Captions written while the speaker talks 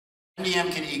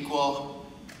MDM can equal,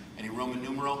 any Roman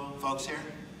numeral folks here?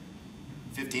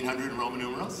 1,500 Roman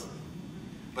numerals?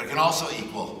 But it can also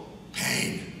equal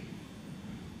pain.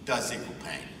 Does equal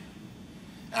pain.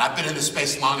 And I've been in this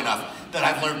space long enough that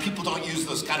I've learned people don't use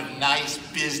those kind of nice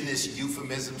business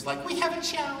euphemisms like we have a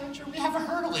challenge or we have a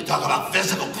hurdle. They talk about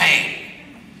physical pain.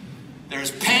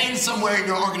 There's pain somewhere in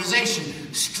your organization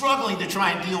struggling to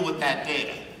try and deal with that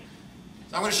data.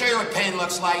 So I'm going to show you what pain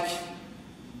looks like.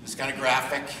 This kind of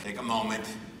graphic. Take a moment.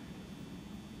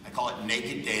 I call it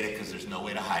naked data because there's no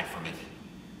way to hide from it.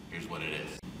 Here's what it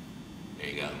is. There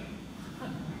you go.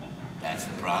 That's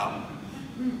the problem.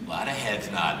 A lot of heads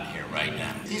nodding here right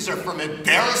now. These are from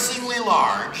embarrassingly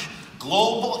large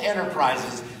global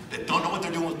enterprises that don't know what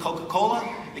they're doing with Coca-Cola,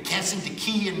 that can't seem to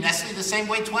key in Nestle the same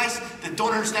way twice, that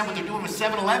don't understand what they're doing with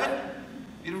 7-Eleven.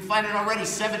 You didn't find it already?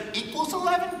 7 equals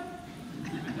 11?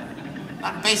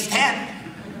 Not base 10.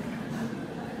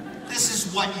 This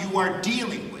is what you are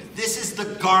dealing with. This is the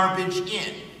garbage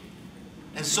in.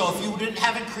 And so if you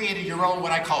haven't created your own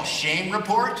what I call shame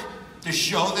report, to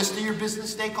show this to your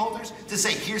business stakeholders, to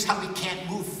say, here's how we can't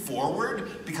move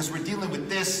forward because we're dealing with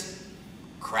this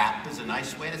crap is a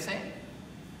nice way to say it.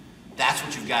 That's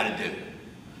what you've got to do.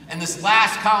 And this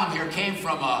last column here came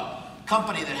from a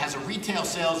company that has a retail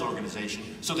sales organization,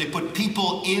 so they put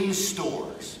people in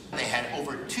stores. They had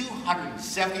over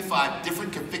 275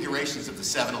 different configurations of the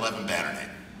 7-Eleven banner name.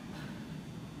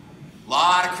 A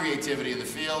lot of creativity in the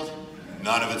field,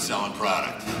 none of it selling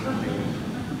product.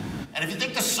 And if you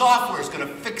think the software is going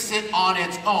to fix it on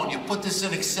its own, you put this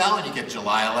in Excel and you get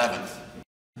July 11th.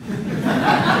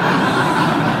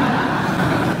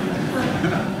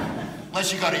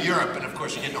 Unless you go to Europe, and of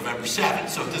course you get November 7th,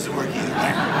 so it doesn't work either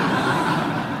way.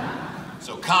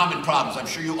 So common problems. I'm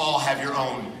sure you all have your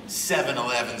own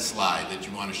 7-Eleven slide that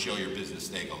you want to show your business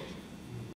stakeholders.